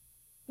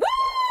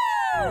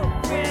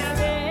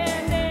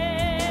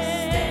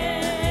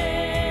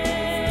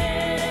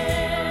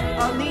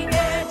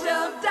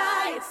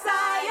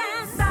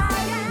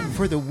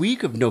for the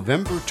week of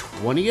November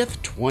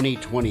 20th,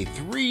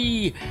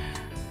 2023.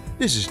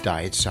 This is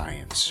Diet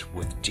Science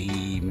with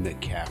Dee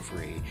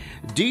McCaffrey.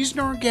 Dee's an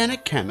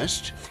organic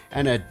chemist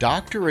and a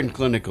doctor in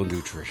clinical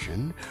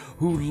nutrition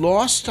who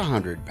lost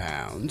 100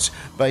 pounds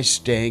by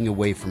staying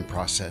away from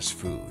processed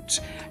foods.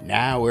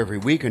 Now, every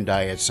week in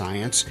Diet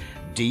Science,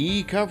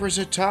 Dee covers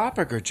a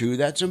topic or two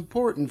that's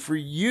important for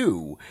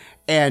you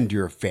and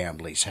your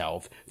family's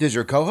health. This is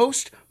her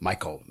co-host,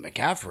 Michael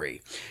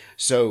McCaffrey.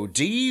 So,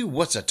 Dee,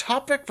 what's a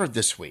topic for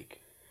this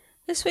week?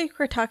 This week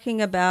we're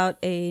talking about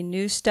a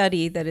new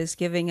study that is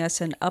giving us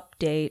an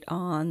update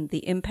on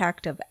the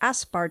impact of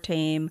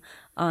aspartame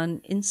on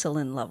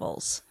insulin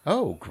levels.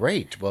 Oh,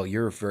 great. Well,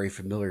 you're very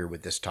familiar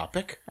with this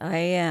topic. I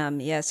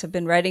am, yes. I've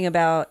been writing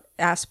about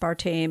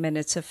aspartame and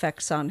its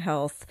effects on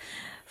health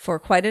for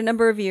quite a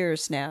number of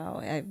years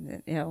now.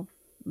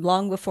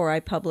 Long before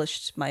I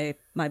published my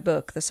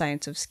book, The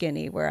Science of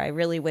Skinny, where I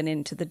really went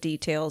into the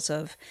details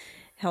of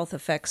health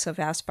effects of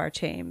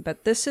aspartame.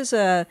 But this is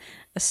a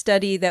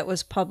study that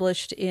was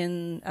published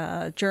in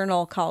a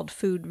journal called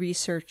Food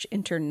Research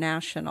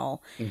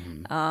International.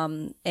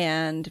 Mm-hmm.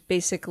 And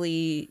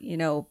basically,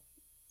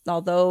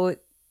 although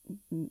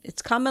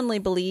it's commonly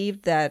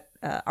believed that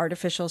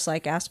artificials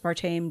like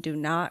aspartame do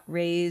not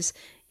raise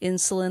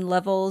insulin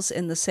levels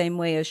in the same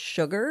way as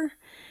sugar,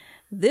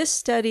 this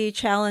study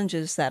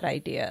challenges that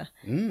idea.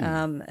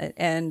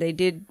 And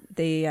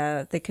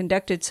they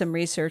conducted some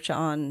research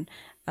on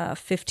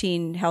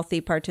 15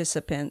 healthy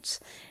participants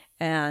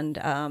and,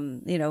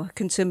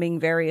 consuming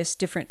various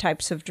different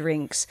types of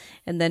drinks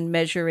and then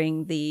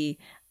measuring the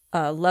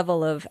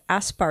level of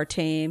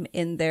aspartame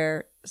in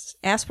their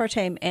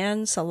aspartame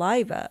and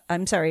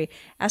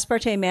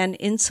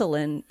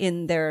insulin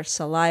in their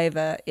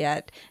saliva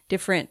at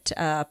different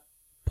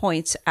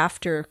points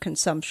after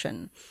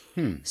consumption.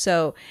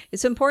 So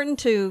it's important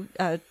to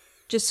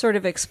just sort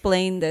of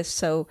explain this.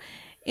 So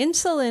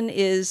insulin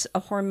is a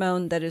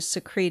hormone that is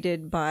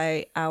secreted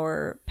by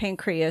our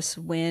pancreas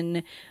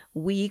when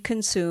we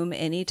consume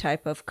any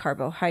type of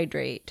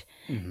carbohydrate.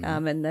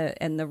 Mm-hmm.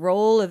 And the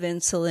role of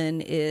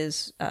insulin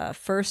is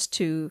first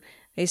to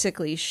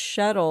basically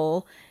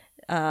shuttle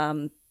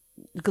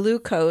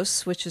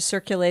glucose, which is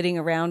circulating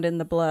around in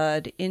the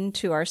blood,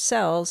 into our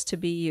cells to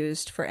be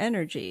used for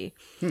energy.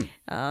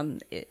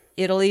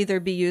 It'll either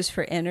be used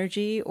for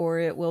energy or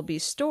it will be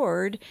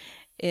stored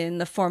in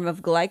the form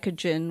of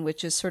glycogen,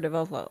 which is sort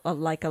of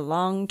like a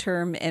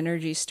long-term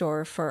energy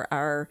store for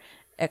our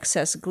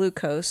excess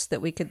glucose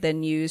that we could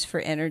then use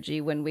for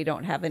energy when we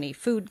don't have any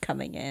food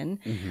coming in.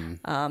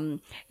 Mm-hmm.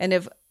 And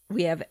if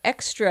we have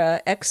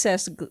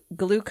excess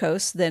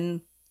glucose,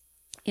 then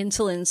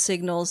insulin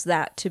signals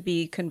that to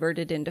be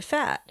converted into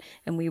fat,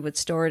 and we would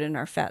store it in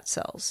our fat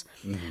cells.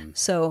 Mm-hmm.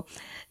 So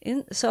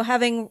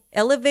having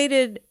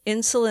elevated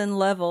insulin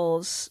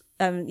levels,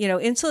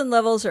 insulin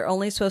levels are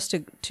only supposed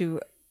to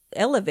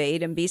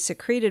elevate and be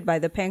secreted by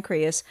the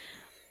pancreas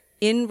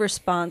in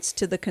response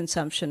to the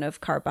consumption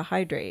of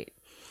carbohydrate.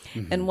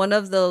 Mm-hmm. And one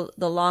of the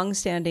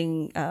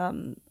long-standing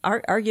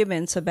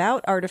arguments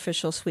about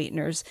artificial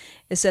sweeteners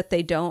is that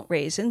they don't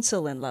raise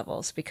insulin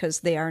levels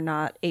because they are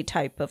not a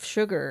type of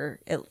sugar,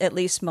 at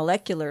least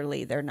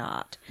molecularly they're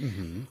not.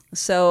 Mm-hmm.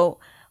 So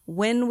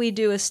when we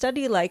do a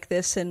study like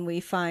this and we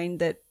find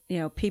that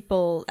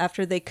people,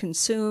 after they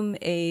consume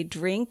a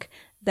drink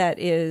that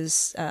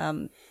is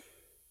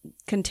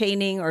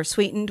containing or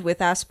sweetened with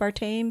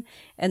aspartame,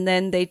 and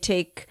then they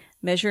take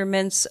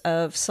measurements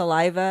of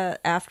saliva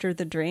after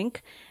the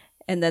drink,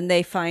 and then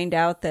they find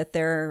out that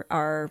there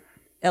are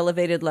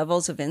elevated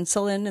levels of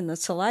insulin in the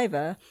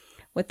saliva,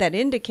 what that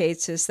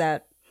indicates is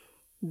that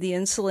the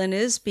insulin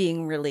is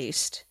being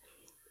released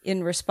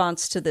in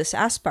response to this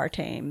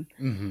aspartame,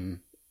 mm-hmm.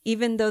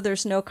 even though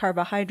there's no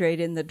carbohydrate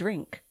in the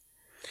drink.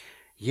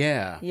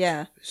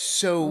 Yeah.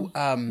 So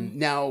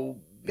now,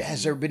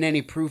 has there been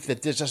any proof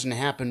that this doesn't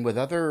happen with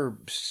other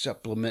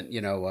supplement,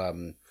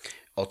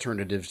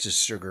 alternatives to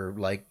sugar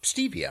like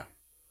stevia?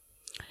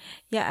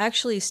 Yeah,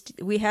 actually,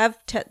 we have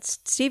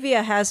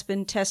stevia has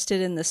been tested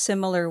in the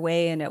similar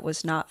way, and it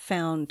was not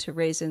found to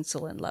raise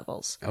insulin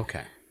levels.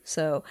 Okay.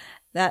 So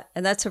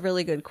that's a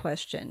really good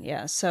question.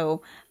 Yeah.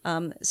 So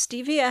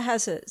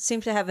stevia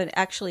seems to have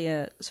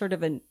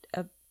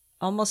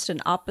almost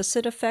an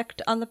opposite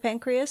effect on the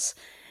pancreas.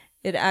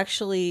 It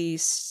actually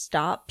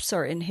stops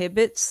or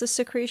inhibits the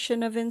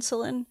secretion of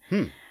insulin.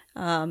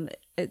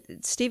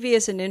 Stevia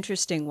is an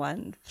interesting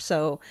one.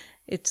 So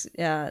it's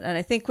and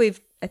I think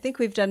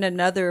we've done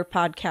another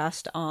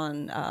podcast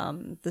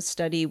on the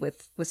study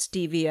with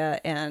stevia,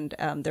 and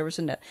there was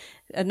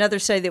another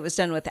study that was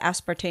done with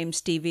aspartame,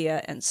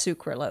 stevia, and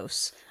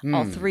sucralose,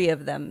 all three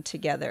of them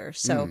together.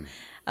 So,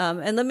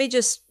 and let me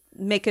just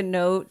make a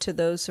note to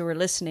those who are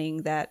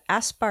listening that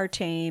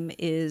aspartame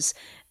is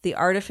the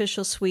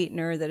artificial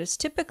sweetener that is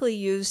typically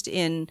used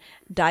in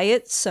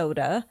diet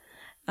soda,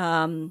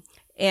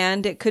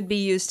 and it could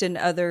be used in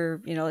other,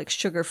 like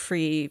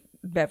sugar-free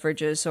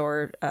beverages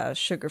or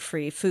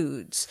sugar-free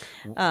foods.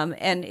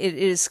 And it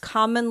is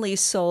commonly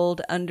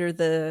sold under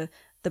the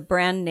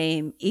brand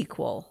name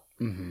Equal.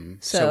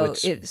 So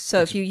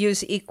if you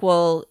use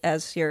equal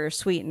as your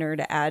sweetener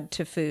to add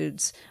to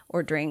foods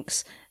or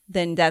drinks,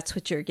 then that's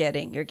what you're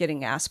getting. You're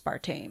getting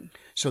aspartame.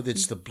 So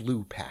that's the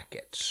blue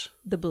packets.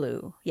 The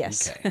blue,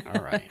 yes. Okay,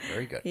 all right,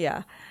 very good.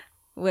 Yeah,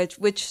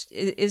 which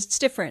is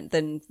different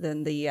than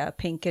the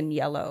pink and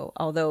yellow,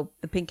 although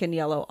the pink and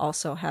yellow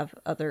also have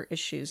other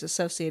issues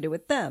associated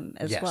with them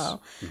as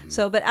well.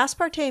 So, but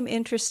aspartame,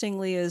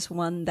 interestingly, is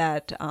one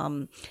that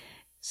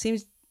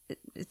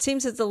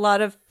seems that a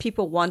lot of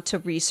people want to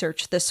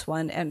research this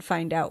one and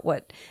find out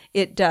what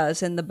it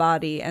does in the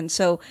body. And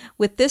so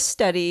with this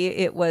study,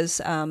 it was,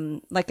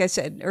 like I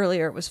said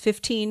earlier, it was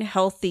 15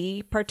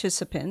 healthy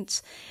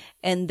participants,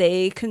 and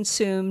they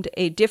consumed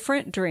a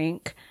different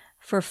drink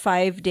for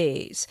 5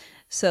 days.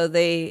 So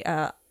they,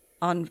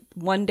 on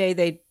one day,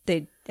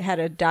 they had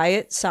a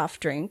diet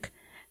soft drink.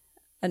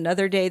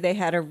 Another day, they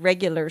had a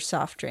regular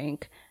soft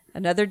drink.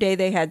 Another day,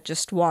 they had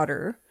just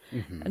water.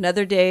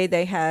 Another day,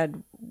 they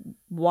had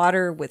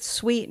water with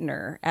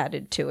sweetener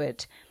added to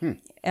it.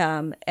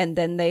 And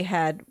then they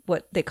had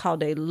what they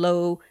called a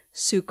low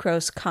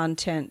sucrose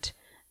content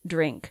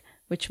drink,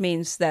 which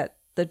means that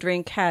the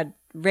drink had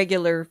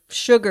regular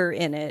sugar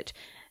in it,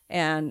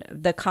 and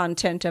the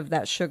content of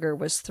that sugar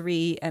was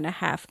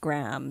 3.5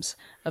 grams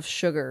of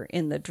sugar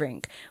in the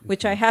drink,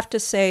 which I have to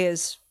say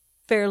is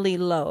fairly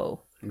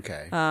low.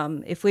 Okay.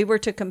 If we were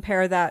to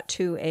compare that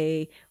to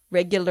a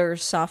regular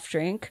soft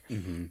drink,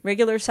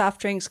 regular soft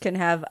drinks can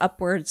have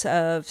upwards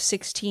of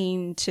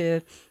 16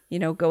 to,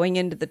 going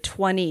into the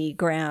 20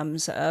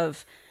 grams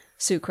of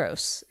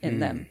sucrose in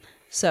them.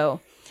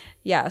 So,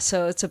 yeah,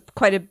 so it's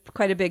quite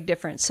a big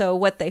difference. So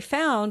what they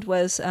found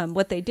was,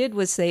 what they did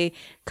was they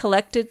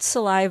collected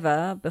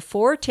saliva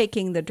before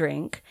taking the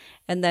drink,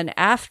 and then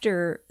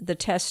after the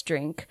test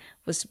drink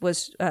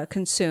was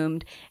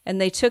consumed, and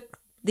they took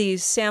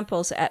these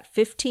samples at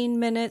 15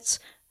 minutes,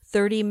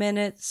 30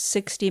 minutes,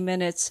 60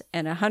 minutes,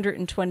 and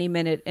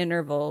 120-minute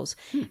intervals.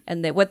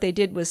 And what they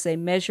did was they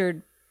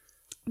measured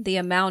the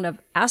amount of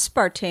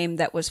aspartame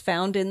that was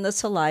found in the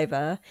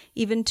saliva,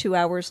 even 2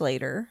 hours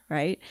later,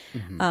 right?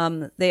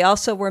 They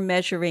also were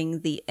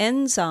measuring the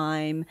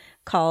enzyme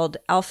called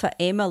alpha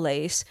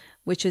amylase,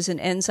 which is an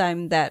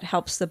enzyme that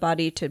helps the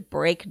body to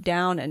break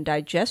down and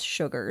digest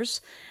sugars.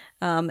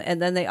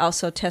 And then they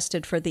also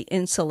tested for the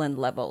insulin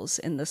levels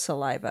in the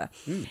saliva.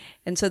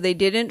 And so they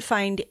didn't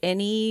find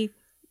any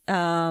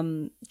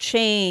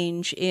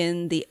change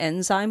in the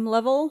enzyme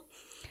level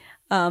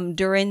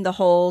during the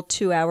whole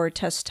 2-hour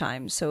test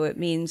time. So it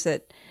means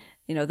that,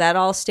 that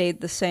all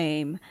stayed the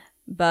same.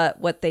 But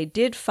what they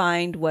did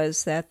find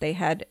was that they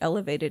had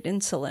elevated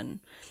insulin.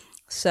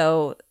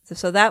 So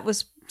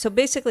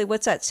basically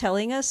what's that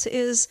telling us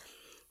is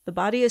the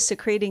body is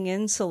secreting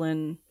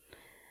insulin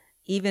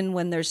even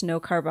when there's no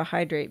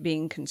carbohydrate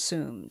being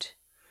consumed.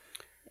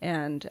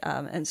 And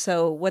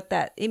so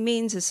what it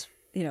means is,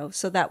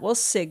 so that will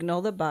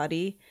signal the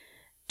body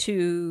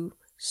to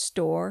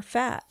store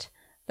fat.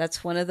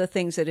 That's one of the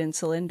things that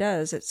insulin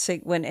does.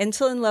 When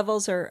insulin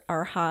levels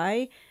are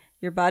high,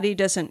 your body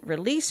doesn't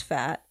release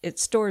fat, it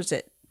stores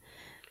it.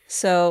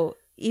 So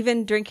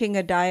even drinking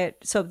a diet,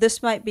 so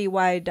this might be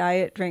why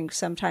diet drinks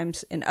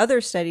sometimes in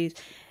other studies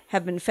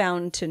have been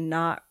found to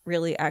not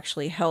really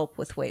actually help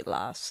with weight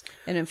loss.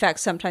 And in fact,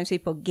 sometimes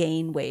people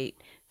gain weight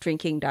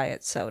drinking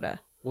diet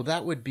soda. Well,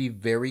 that would be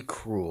very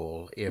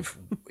cruel if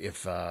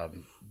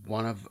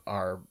one of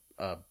our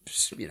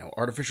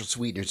artificial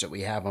sweeteners that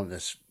we have on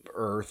this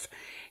earth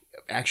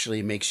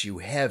actually makes you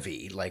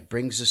heavy, like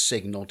brings a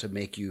signal to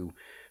make you,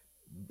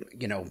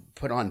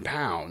 put on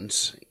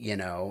pounds,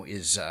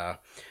 is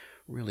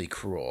really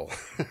cruel.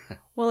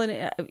 Well,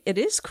 and it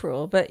is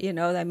cruel, but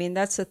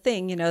that's the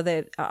thing,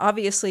 that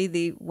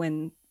obviously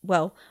when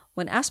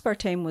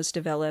aspartame was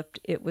developed,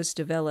 it was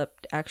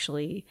developed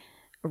actually.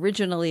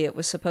 Originally, it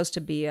was supposed to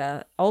be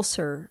a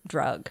ulcer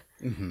drug,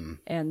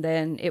 and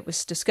then it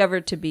was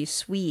discovered to be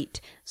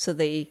sweet. So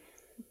they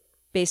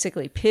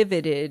basically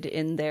pivoted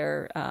in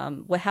their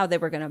how they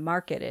were going to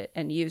market it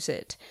and use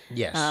it.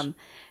 Yes.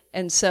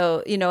 And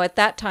so, at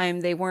that time,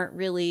 they weren't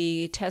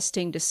really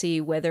testing to see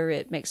whether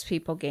it makes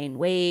people gain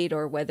weight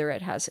or whether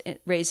it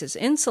raises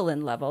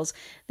insulin levels.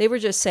 They were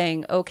just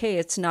saying, okay,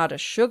 it's not a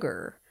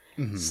sugar.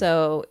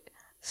 So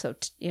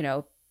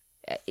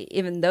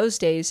even those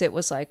days, it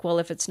was like, well,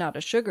 if it's not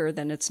a sugar,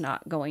 then it's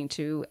not going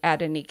to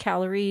add any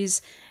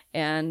calories,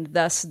 and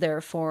thus,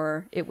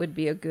 therefore, it would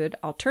be a good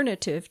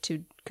alternative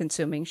to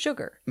consuming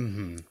sugar,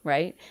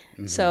 right?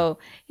 So,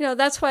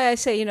 that's why I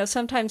say,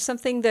 sometimes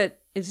something that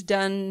is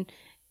done,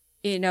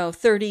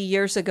 30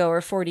 years ago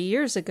or 40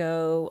 years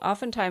ago,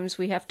 oftentimes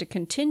we have to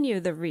continue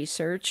the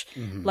research,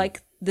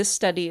 like this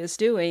study is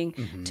doing,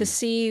 to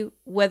see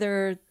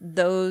whether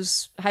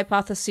those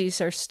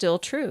hypotheses are still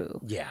true.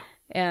 Yeah.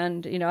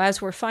 And,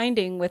 as we're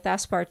finding with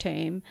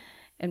aspartame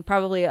and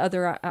probably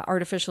other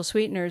artificial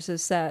sweeteners,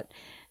 is that,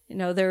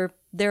 there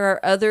are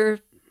other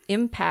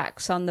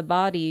impacts on the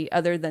body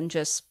other than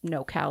just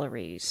no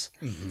calories.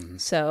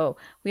 So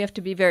we have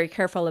to be very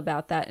careful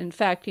about that. In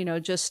fact,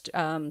 just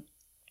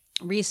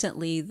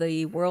recently,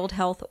 the World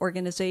Health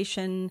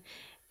Organization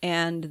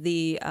and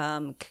the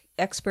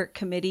expert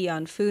committee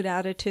on food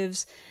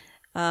additives,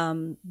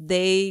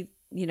 they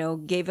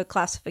gave a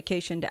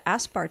classification to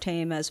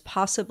aspartame as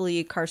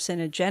possibly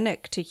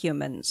carcinogenic to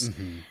humans.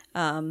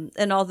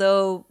 And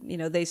although,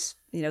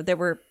 there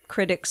were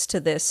critics to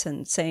this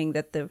and saying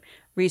that the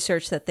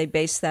research that they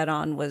based that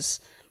on was,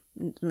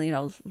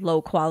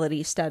 low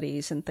quality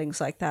studies and things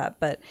like that.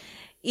 But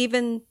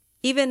even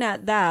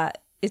at that,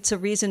 it's a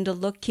reason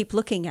to keep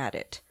looking at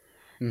it,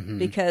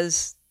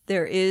 because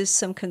there is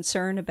some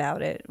concern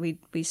about it.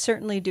 We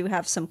certainly do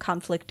have some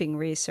conflicting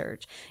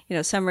research.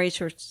 Some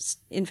research,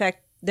 in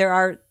fact, there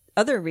are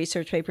other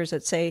research papers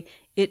that say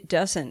it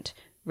doesn't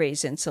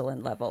raise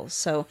insulin levels.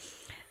 So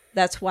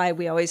that's why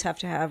we always have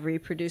to have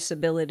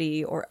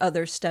reproducibility or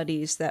other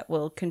studies that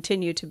will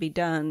continue to be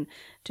done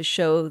to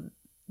show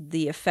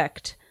the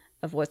effect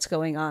of what's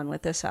going on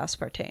with this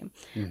aspartame.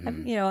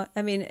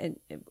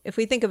 If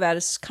we think about it,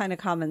 it's kind of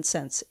common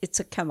sense. It's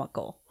a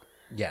chemical.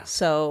 Yeah.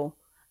 So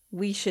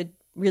we should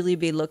really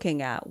be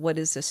looking at what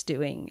is this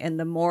doing, and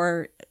the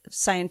more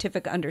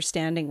scientific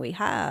understanding we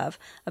have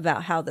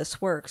about how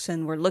this works,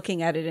 and we're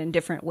looking at it in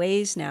different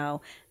ways now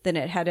than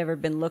it had ever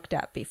been looked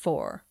at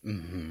before.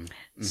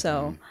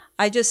 So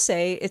I just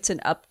say it's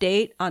an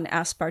update on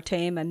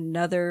aspartame,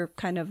 another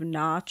kind of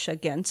notch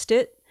against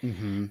it.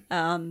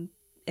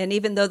 And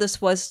even though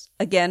this was,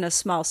 again, a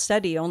small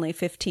study, only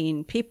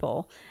 15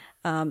 people,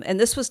 and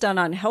this was done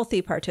on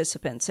healthy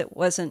participants, it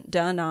wasn't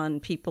done on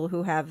people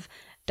who have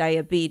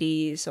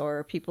diabetes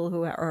or people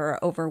who are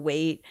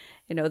overweight.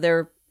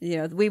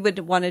 We would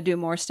want to do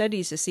more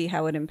studies to see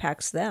how it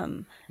impacts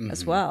them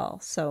as well.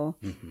 So,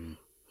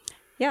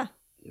 yeah.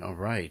 All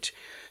right.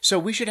 So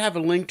we should have a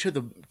link to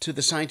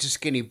the Science is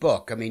Skinny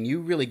book. I mean, you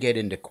really get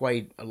into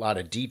quite a lot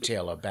of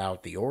detail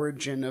about the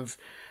origin of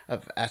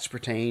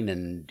aspartame,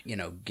 and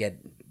get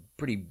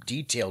pretty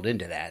detailed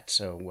into that.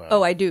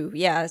 So I do.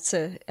 Yeah,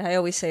 I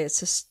always say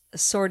it's a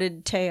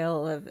sordid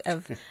tale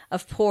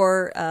of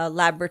poor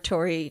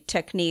laboratory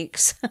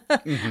techniques,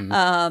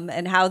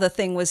 and how the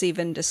thing was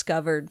even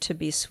discovered to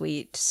be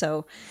sweet.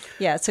 So,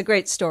 yeah, it's a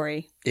great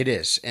story. It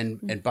is.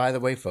 And by the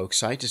way, folks,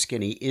 Science is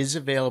Skinny is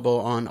available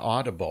on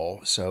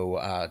Audible,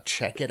 so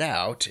check it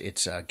out.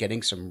 It's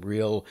getting some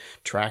real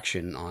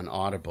traction on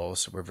Audible,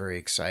 so we're very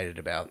excited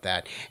about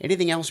that.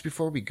 Anything else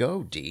before we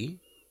go, Dee?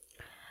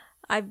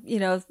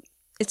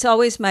 It's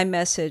always my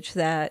message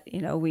that,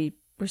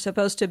 we're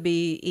supposed to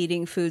be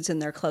eating foods in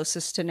their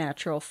closest to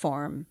natural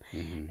form.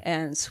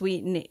 And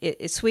sweetening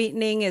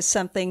is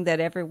something that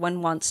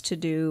everyone wants to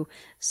do.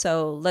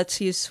 So let's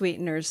use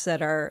sweeteners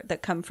that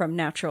come from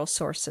natural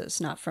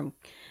sources, not from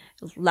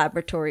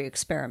laboratory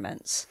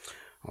experiments.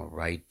 All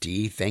right,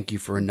 Dee, thank you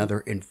for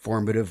another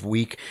informative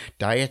week.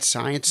 Diet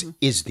Science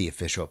is the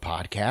official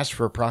podcast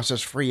for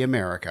Process Free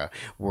America.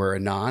 We're a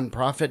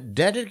nonprofit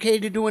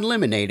dedicated to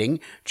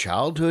eliminating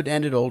childhood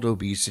and adult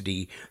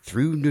obesity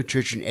through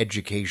nutrition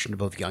education to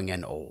both young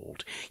and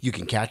old. You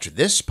can catch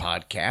this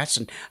podcast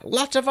and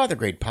lots of other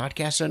great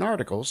podcasts and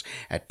articles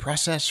at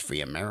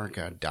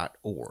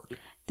processfreeamerica.org.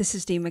 This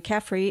is Dee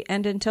McCaffrey,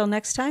 and until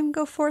next time,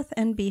 go forth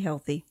and be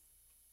healthy.